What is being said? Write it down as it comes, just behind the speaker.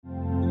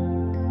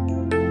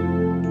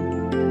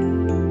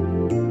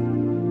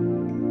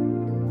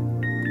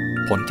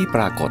ผลที่ป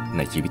รากฏใ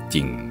นชีวิตจ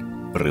ริง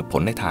หรือผ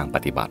ลในทางป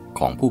ฏิบัติ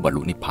ของผู้บรร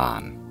ลุนิพพา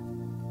น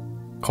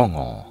ข้อง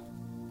อ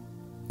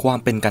ความ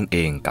เป็นกันเอ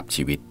งกับ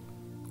ชีวิต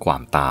ควา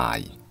มตาย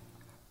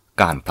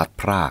การพลัด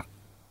พราก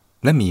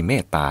และมีเม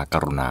ตตาก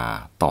รุณา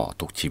ต่อ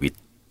ทุกชีวิต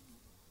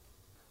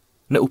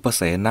ในอุปเ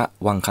สน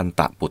วังคัน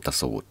ตปุตต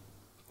สูตร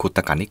ขุตต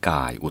กนิก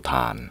ายอุท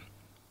าน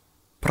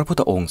พระพุท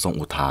ธองค์ทรง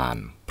อุทาน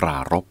ปรา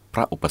รภพ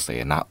ระอุปเส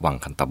นวัง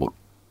คันตบุตร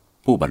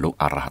ผู้บรรลุ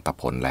อรหัต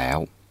ผลแล้ว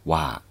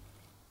ว่า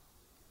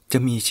จ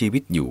ะมีชีวิ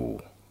ตอยู่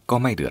ก็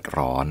ไม่เดือด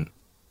ร้อน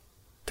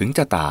ถึงจ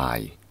ะตาย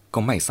ก็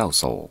ไม่เศร้า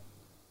โศก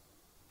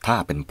ถ้า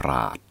เป็นปร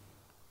าชญ์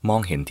มอ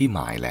งเห็นที่หม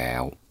ายแล้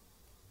ว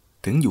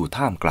ถึงอยู่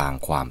ท่ามกลาง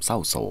ความเศร้า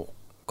โศก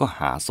ก็ห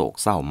าโศก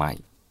เศร้าไม่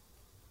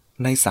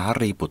ในสา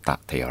รีบุตร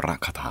เถระ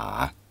คาถา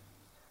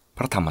พ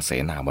ระธรรมเส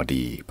นาบ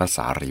ดีพระส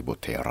ารีบุต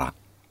รเถระ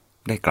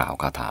ได้กล่าว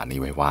คาถานี้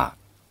ไว้ว่า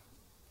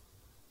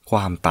คว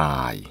ามต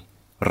าย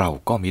เรา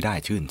ก็มิได้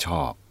ชื่นช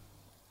อบ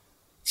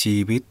ชี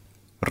วิต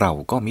เรา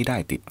ก็มิได้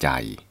ติดใจ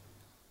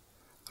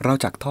เรา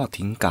จักทอด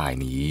ทิ้งกาย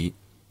นี้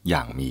อย่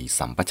างมี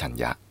สัมปชัญ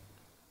ญะ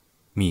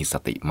มีส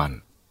ติมั่น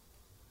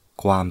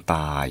ความต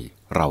าย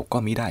เราก็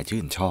มิได้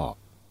ชื่นชอบ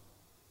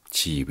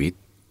ชีวิต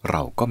เร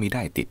าก็มิไ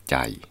ด้ติดใจ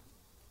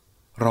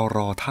ร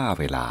อท่า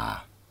เวลา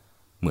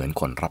เหมือน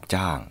คนรับ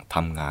จ้างท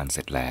ำงานเส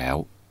ร็จแล้ว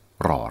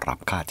รอรับ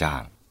ค่าจ้า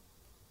ง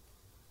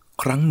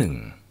ครั้งหนึ่ง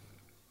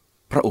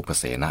พระอุป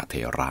เสนเถ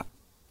ระ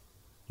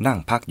นั่ง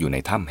พักอยู่ใน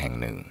ถ้ำแห่ง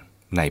หนึ่ง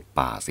ใน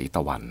ป่าสีต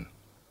ะวัน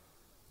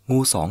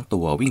งู2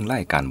 ตัววิ่งไล่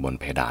กันบน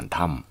เพดาน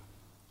ถ้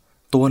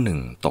ำตัวหนึ่ง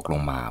ตกล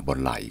งมาบน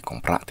ไหล่ของ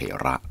พระเถ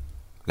ระ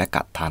และ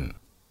กัดท่าน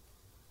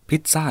พิ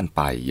ษซ่านไ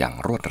ปอย่าง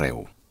รวดเร็ว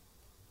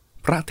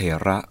พระเถ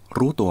ระ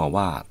รู้ตัว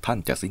ว่าท่าน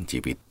จะสิ้นชี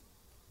วิต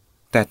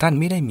แต่ท่าน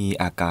ไม่ได้มี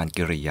อาการ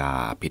กิริยา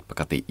ผิดป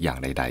กติอย่าง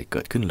ใดๆเ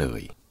กิดขึ้นเล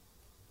ย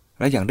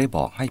และยังได้บ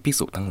อกให้ภิก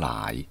ษุทั้งหล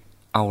าย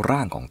เอาร่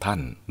างของท่า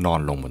นนอ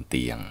นลงบนเ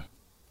ตียง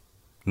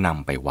น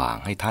ำไปวาง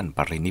ให้ท่านป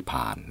รินิพพ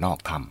านนอก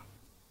ถ้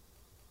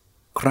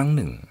ำครั้ง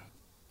หนึ่ง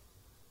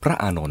พระ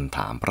อานนท์ถ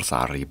ามพระสา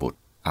รีบุตร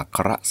อัค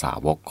รสา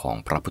วกของ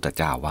พระพุทธ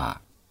เจ้าว่า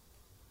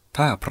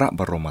ถ้าพระบ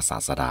รมศา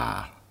สดา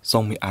ทร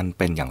งมีอันเ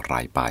ป็นอย่างไร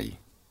ไป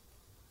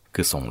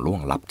คือทรงล่ว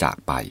งลับจาก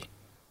ไป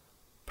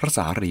พระส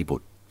ารีบุ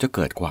ตรจะเ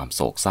กิดความโ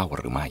ศกเศร้าห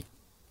รือไม่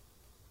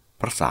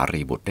พระสา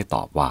รีบุตรได้ต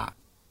อบว่า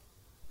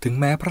ถึง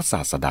แม้พระศ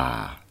าสดา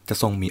จะ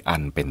ทรงมีอั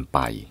นเป็นไป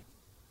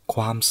ค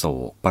วามโศ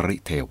กปริ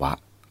เทวะ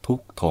ทุก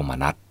ข์โทม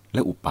นัสแล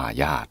ะอุปา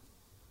ญาส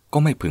ก็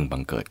ไม่พึงบั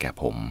งเกิดแก่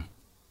ผม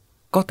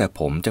ก็แต่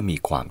ผมจะมี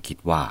ความคิด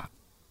ว่า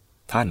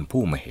ท่าน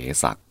ผู้มเห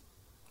สัก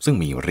ซึ่ง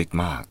มีฤทธิ์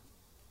มาก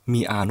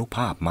มีอานุภ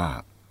าพมา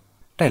ก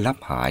ได้ลับ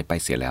หายไป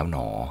เสียแล้วหน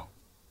อ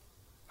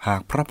หา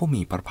กพระผู้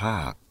มีพระภ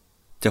าค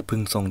จะพึ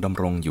งทรงด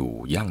ำรงอยู่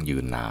ยั่งยื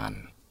นนาน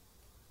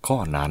ข้อ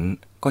นั้น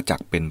ก็จั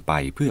กเป็นไป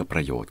เพื่อปร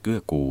ะโยชน์เกื้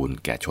อกูล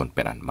แก่ชนเ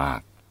ป็นอันมา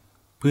ก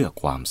เพื่อ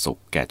ความสุ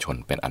ขแก่ชน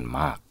เป็นอันม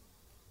าก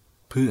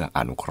เพื่ออ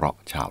นุเคราะห์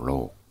ชาวโล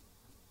ก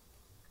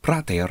พระ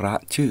เถระ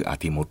ชื่ออ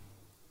ธิมุต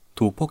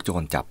ถูกพวกโจ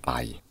รจับไป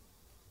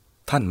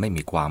ท่านไม่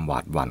มีความหวา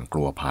ดหวั่นก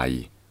ลัวภัย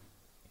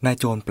นาย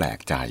โจรแปลก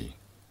ใจ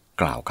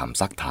กล่าวค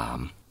ำซักถาม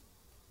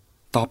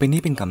ต่อไปนี้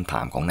เป็นคำถ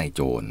ามของนายโ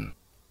จร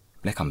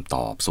และคำต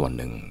อบส่วน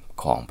หนึ่ง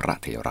ของพระ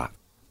เถระ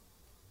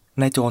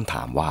นายโจรถ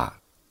ามว่า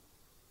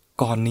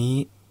ก่อนนี้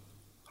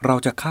เรา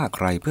จะฆ่าใค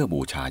รเพื่อ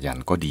บูชายั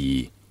นก็ดี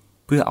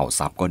เพื่อเอา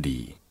ทรัพย์ก็ดี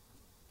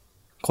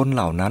คนเ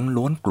หล่านั้น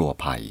ล้วนกลัว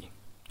ภัย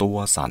ตัว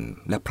สั่น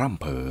และพร่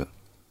ำเพ้อ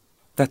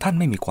แต่ท่าน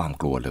ไม่มีความ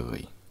กลัวเลย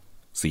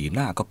สีห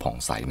น้าก็ผ่อง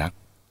ใสนัก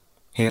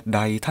เหตุใด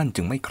ท่าน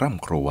จึงไม่คร่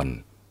ำครวญ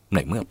ใน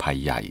เมื่อภัย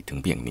ใหญ่ถึง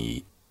เพียงนี้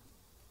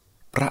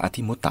พระอ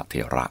ธิมุตตเถ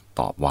ระ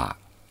ตอบว่า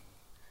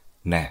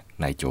แน่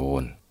นายโจ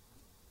ร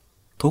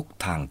ทุก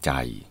ทางใจ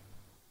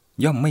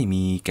ย่อมไม่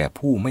มีแก่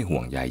ผู้ไม่ห่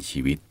วงใยชี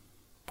วิต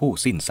ผู้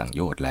สิ้นสังโ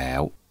ยชน์แล้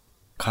ว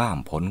ข้าม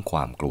พ้นคว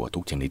ามกลัวทุ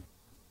กชนิด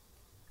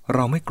เร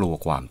าไม่กลัว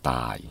ความต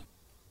าย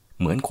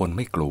เหมือนคนไ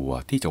ม่กลัว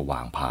ที่จะว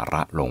างภาร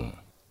ะลง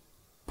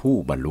ผู้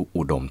บรรลุ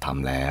อุดมธรรม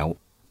แล้ว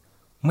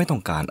ไม่ต้อ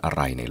งการอะไ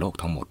รในโลก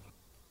ทั้งหมด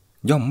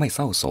ย่อมไม่เศ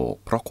ร้าโศก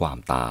เพราะความ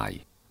ตาย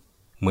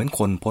เหมือนค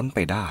นพ้นไป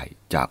ได้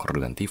จากเ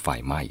รือนที่ไฟ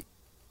ไหม้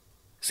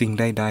สิ่ง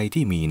ใดๆ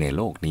ที่มีในโ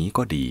ลกนี้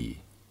ก็ดี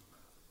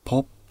พ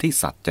บที่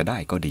สัตว์จะได้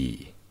ก็ดี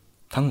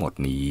ทั้งหมด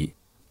นี้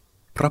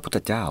พระพุทธ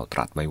เจ้าต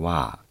รัสไว้ว่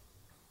า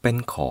เป็น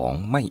ของ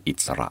ไม่อิ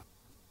สระ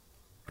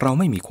เรา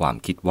ไม่มีความ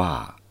คิดว่า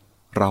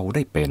เราไ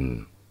ด้เป็น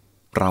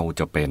เรา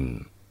จะเป็น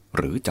ห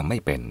รือจะไม่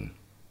เป็น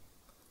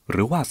ห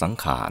รือว่าสัง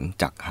ขาร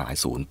จักหาย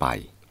สูญไป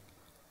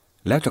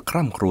แล้วจะค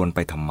ร่ำครวญไป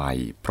ทำไม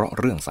เพราะ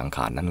เรื่องสังข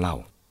ารนั้นเล่า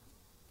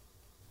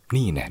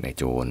นี่แน่นาย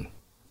โจร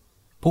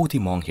ผู้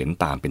ที่มองเห็น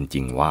ตามเป็นจ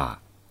ริงว่า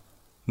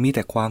มีแ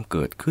ต่ความเ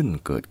กิดขึ้น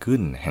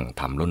แห่ง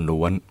ธรรม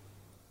ล้วน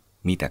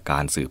ๆมีแต่กา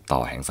รสืบต่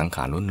อแห่งสังข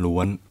ารล้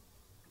วน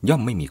ๆย่อ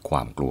มไม่มีคว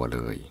ามกลัวเล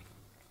ย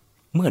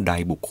เมื่อใด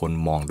บุคคล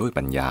มองด้วย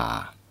ปัญญา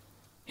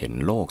เห็น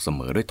โลกเสม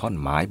อด้วยท่อน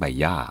ไม้ใบ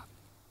หญ้า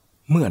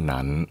เมื่อ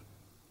นั้น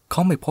เข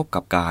าไม่พบ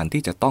กับการ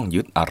ที่จะต้อง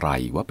ยึดอะไร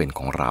ว่าเป็น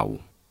ของเรา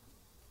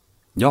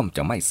ย่อมจ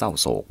ะไม่เศร้า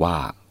โศกว่า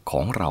ข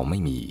องเราไม่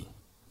มี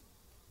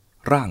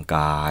ร่างก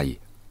าย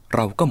เร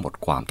าก็หมด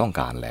ความต้อง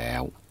การแล้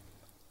ว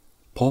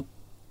ภพ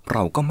เร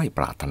าก็ไม่ป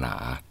รารถนา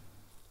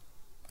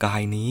กา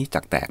ยนี้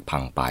จักแตกพั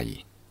งไป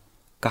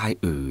กาย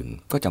อื่น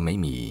ก็จะไม่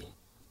มี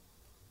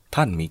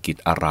ท่านมีกิจ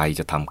อะไร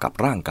จะทำกับ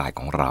ร่างกายข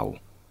องเรา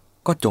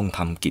ก็จงท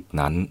ำกิจ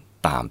นั้น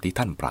ตามที่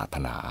ท่านปรารถ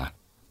นา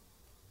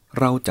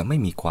เราจะไม่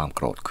มีความโ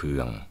กรธเคื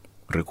อง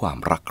หรือความ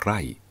รักใคร่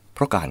เพ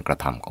ราะการกระ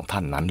ทำของท่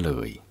านนั้นเล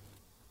ย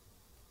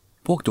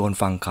พวกโจร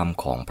ฟังค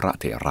ำของพระ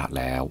เถระ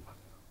แล้ว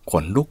ข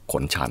นลุกข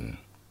นชัน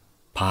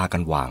พากั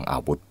นวางอา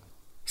วุธ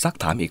ซัก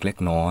ถามอีกเล็ก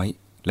น้อย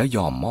แล้วย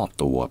อมมอบ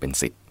ตัวเป็น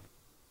ศิษย์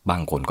บา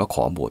งคนก็ข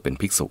อบวชเป็น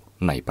ภิกษุ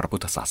ในพระพุท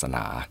ธศาสน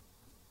า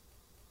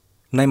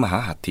ในมหา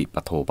หัตถิป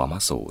โทปม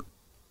สูตร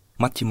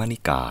มัชฌิมนิ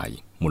กาย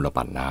มูล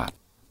ปัณณาส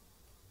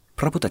พ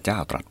ระพุทธเจ้า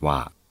ตรัสว่า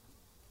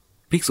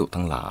ภิกษุ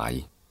ทั้งหลาย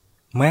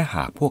แม้ห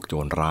ากพวกโจ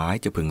รร้าย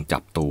จะพึงจั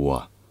บตัว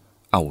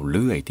เอาเ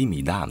ลื่อยที่มี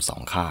ด้ามสอ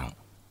งข้าง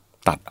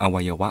ตัดอ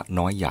วัยวะ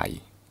น้อยใหญ่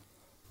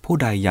ผู้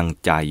ใดยัง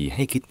ใจใ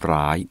ห้คิด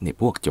ร้ายใน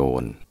พวกโจ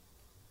ร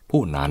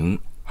ผู้นั้น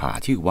หา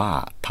ชื่อว่า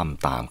ท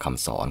ำตามค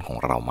ำสอนของ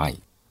เราไม่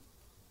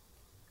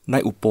ใน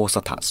อุโปส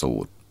ถสู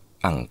ตร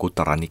อังคุต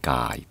รนิก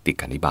ายติ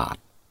กนิบาต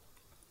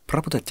พระ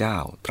พุทธเจ้า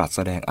ตรัสแส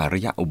ดงอริ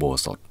ยอุโบ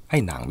สถให้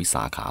นางวิส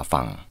าขา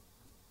ฟัง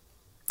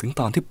ถึง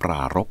ตอนที่ปร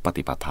ารภป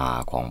ฏิปทา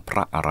ของพร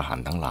ะอรหัน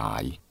ต์ทั้งหลา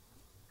ย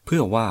เพื่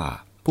อว่า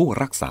ผู้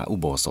รักษาอุ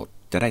โบสถ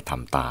จะได้ท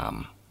ำตาม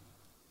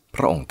พ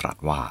ระองค์ตรัส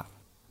ว่า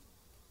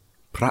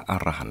พระอ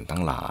รหันต์ทั้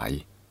งหลาย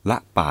ละ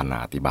ปาณ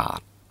าติบา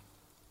ต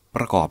ป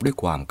ระกอบด้วย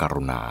ความก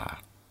รุณา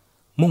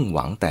มุ่งห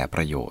วังแต่ป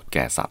ระโยชน์แ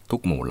ก่สัตว์ทุ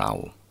กหมู่เหล่า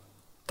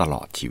ตล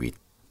อดชีวิต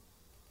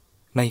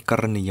ในก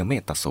รณียเม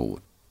ตสูต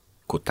ร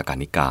ขุตตก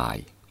นิกาย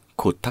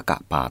ขุททก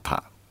ปาฐะ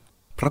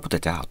พระพุทธ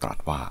เจ้าตรัส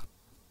ว่า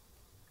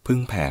พึง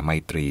แผ่ไม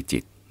ตรีจิ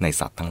ตใน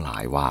สัตว์ทั้งหลา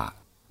ยว่า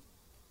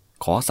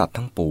ขอสัตว์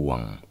ทั้งปวง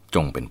จ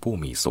งเป็นผู้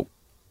มีสุข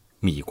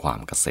มีความ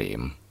เกษ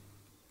ม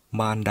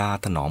มารดา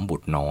ถนอมบุ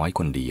ตรน้อยค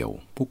นเดียว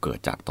ผู้เกิด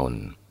จากตน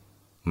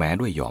แม้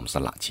ด้วยยอมส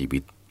ละชีวิ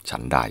ตฉั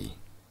นใด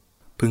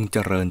พึงเจ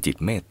ริญจิต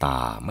เมตตา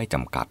ไม่จ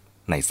ำกัด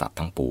ในสัตว์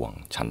ทั้งปวง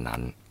ฉันนั้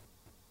น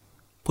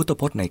พุทธ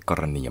พจน์ในก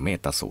รณียเม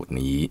ตสูตร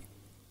นี้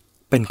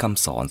เป็นค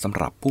ำสอนสำ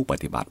หรับผู้ป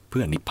ฏิบัติเ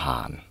พื่อนิพพ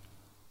าน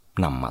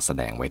นำมาแส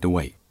ดงไว้ด้ว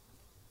ย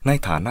ใน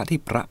ฐานะที่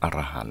พระอร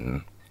หันต์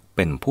เ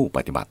ป็นผู้ป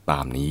ฏิบัติตา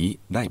มนี้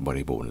ได้บ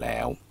ริบูรณ์แล้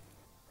ว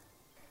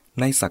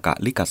ในสก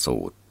ลิกสู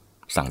ตร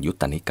สังยุต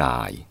ตนิกา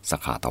ยส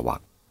ขาตวร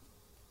รค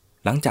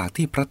หลังจาก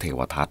ที่พระเทว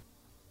ทัต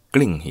ก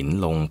ลิ้งหิน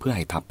ลงเพื่อใ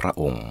ห้ทับพระ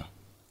องค์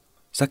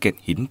สะเก็ด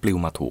หินปลิว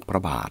มาถูกพร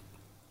ะบาท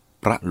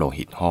พระโล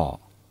หิตห่อ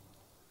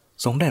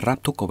ทรงได้รับ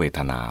ทุกขเวท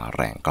นาแ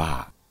รงกล้า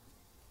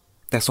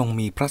แต่ทรง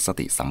มีพระส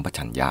ติสัมป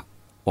ชัญญะ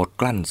อด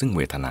กลั้นซึ่งเ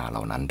วทนาเห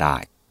ล่านั้นได้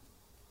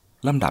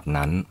ลำดับ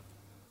นั้น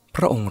พ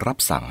ระองค์รับ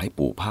สั่งให้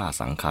ปูผ้า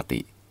สังฆา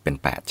ติเป็น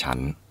8 ชั้น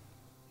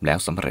แล้ว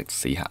สำเร็จ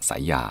สีหสา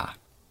ยยา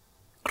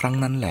ครั้ง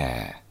นั้นแหล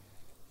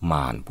ม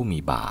ารผู้มี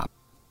บาป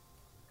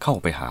เข้า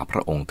ไปหาพร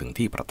ะองค์ถึง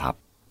ที่ประทับ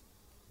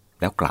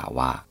แล้วกล่าว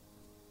ว่า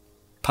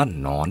ท่าน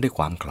นอนด้วยค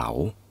วามเขลา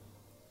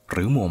ห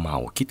รือมัวเมา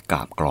คิดก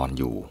าบกรอน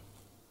อยู่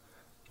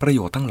ประโย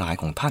ชน์ทั้งหลาย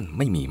ของท่านไ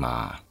ม่มีมา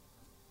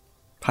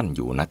ท่านอ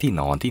ยู่ณที่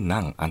นอนที่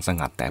นั่งอันส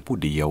งัดแต่ผู้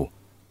เดียว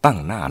ตั้ง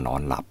หน้านอ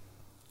นหลับ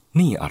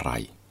นี่อะไร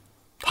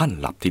ท่าน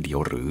หลับทีเดียว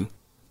หรือ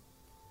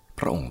พ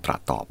ระองค์ตรั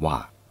สตอบว่า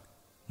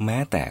แม้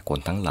แต่คน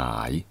ทั้งหลา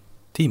ย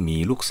ที่มี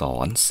ลูกศ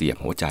รเสียบ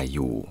หัวใจอ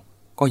ยู่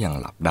ก็ยัง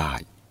หลับได้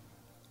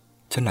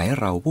ฉะไหน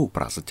เราผู้ป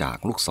ราศจาก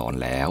ลูกศร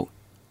แล้ว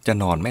จะ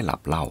นอนไม่หลั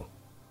บเล่า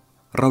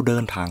เราเดิ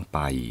นทางไป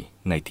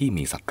ในที่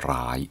มีสัตว์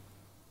ร้าย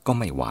ก็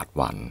ไม่หวาดห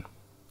วั่น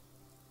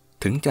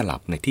ถึงจะหลั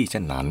บในที่เ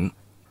ช่นนั้น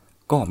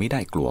ก็มิไ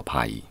ด้กลัว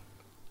ภัย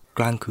ก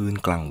ลางคืน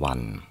กลางวัน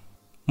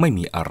ไม่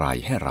มีอะไร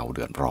ให้เราเ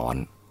ดือดร้อน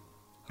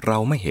เรา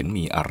ไม่เห็น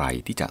มีอะไร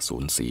ที่จะสู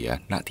ญเสีย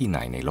ณที่ไหน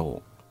ในโลก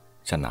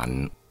ฉะนั้น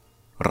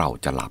เรา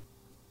จะหลับ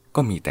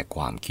ก็มีแต่ค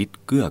วามคิด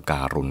เกื้อก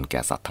ารุณแ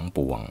ก่สัตว์ทั้งป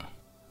วง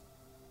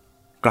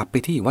กลับไป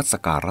ที่วัส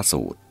การ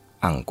สูตร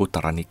อังคุต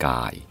รนิก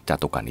ายจ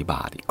ตุกนิบ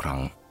าตอีกครั้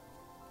ง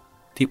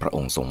ที่พระอ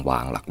งค์ทรงวา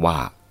งหลักว่า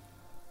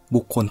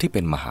บุคคลที่เ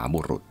ป็นมหาบุ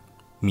รุษ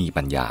มี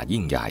ปัญญา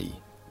ยิ่งใหญ่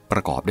ปร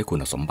ะกอบด้วยคุ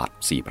ณสมบัติ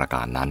4ประก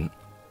ารนั้น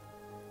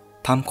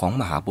ธรรมของ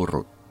มหาบุ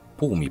รุษ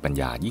ผู้มีปัญ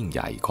ญายิ่งให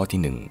ญ่ข้อ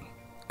ที่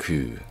1คื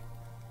อ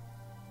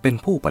เป็น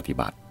ผู้ปฏิ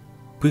บัติ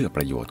เพื่อป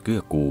ระโยชน์เกื้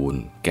อกูล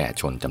แก่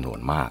ชนจำนวน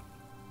มาก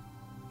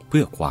เ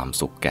พื่อความ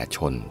สุขแก่ช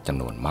นจ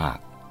ำนวนมาก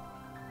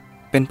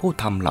เป็นผู้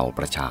ทำเหล่าป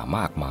ระชาม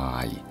ากมา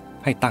ย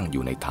ให้ตั้งอ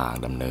ยู่ในทาง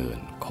ดำเนิน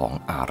ของ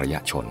อารย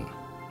ชน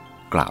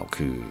กล่าว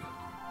คือ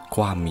ค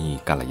วามมี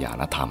กัลยา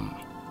ณธรรม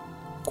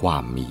ควา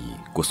มมี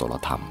กุศล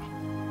ธรรม